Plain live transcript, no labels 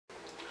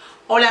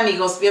Hola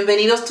amigos,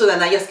 bienvenidos to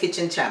Danaya's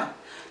Kitchen channel.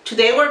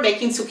 Today we're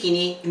making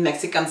zucchini in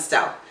Mexican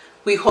style.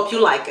 We hope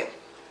you like it.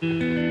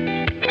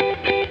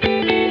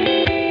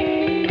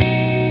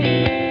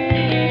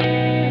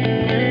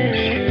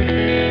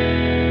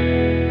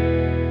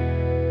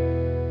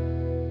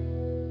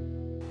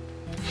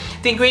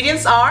 The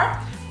ingredients are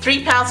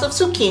 3 pounds of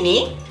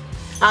zucchini.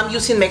 I'm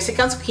using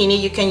Mexican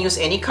zucchini, you can use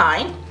any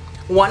kind.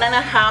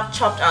 1.5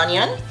 chopped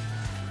onion,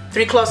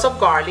 3 cloves of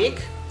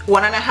garlic,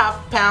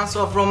 1.5 pounds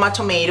of Roma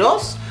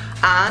tomatoes,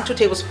 and 2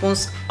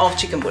 tablespoons of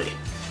chicken bouillon.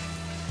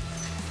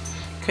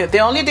 Okay, the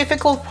only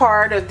difficult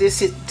part of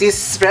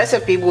this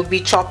recipe will be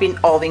chopping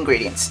all the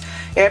ingredients.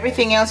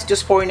 Everything else,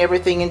 just pouring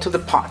everything into the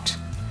pot.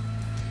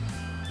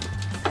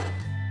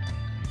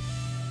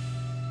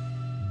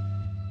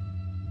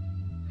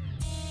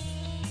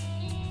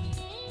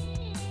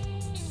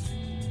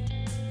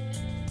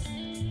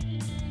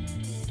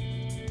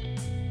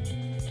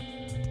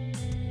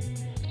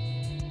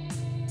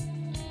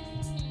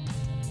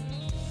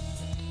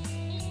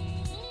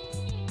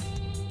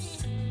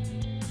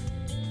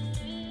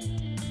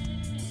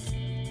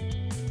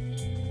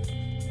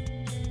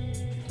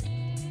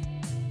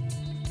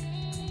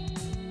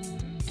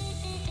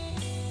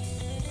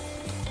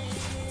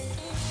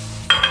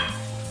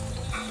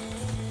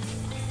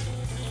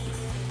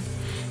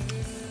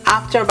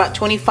 After about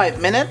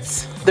 25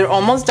 minutes, they're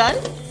almost done,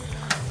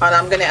 and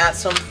I'm gonna add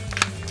some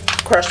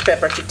crushed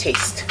pepper to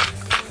taste.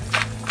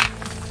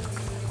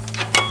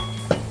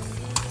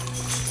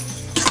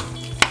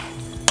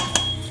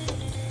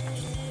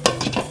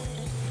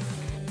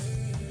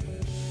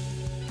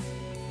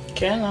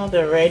 Okay, now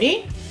they're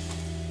ready.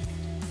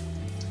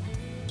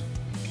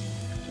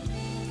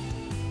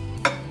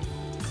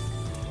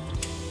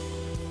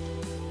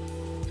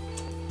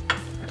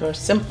 They're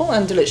simple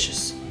and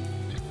delicious.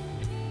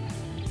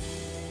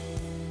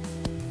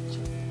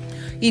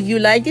 If you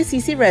like this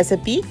easy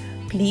recipe,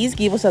 please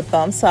give us a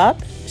thumbs up,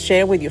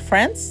 share with your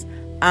friends,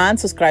 and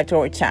subscribe to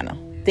our channel.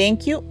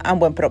 Thank you and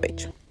buen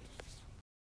provecho.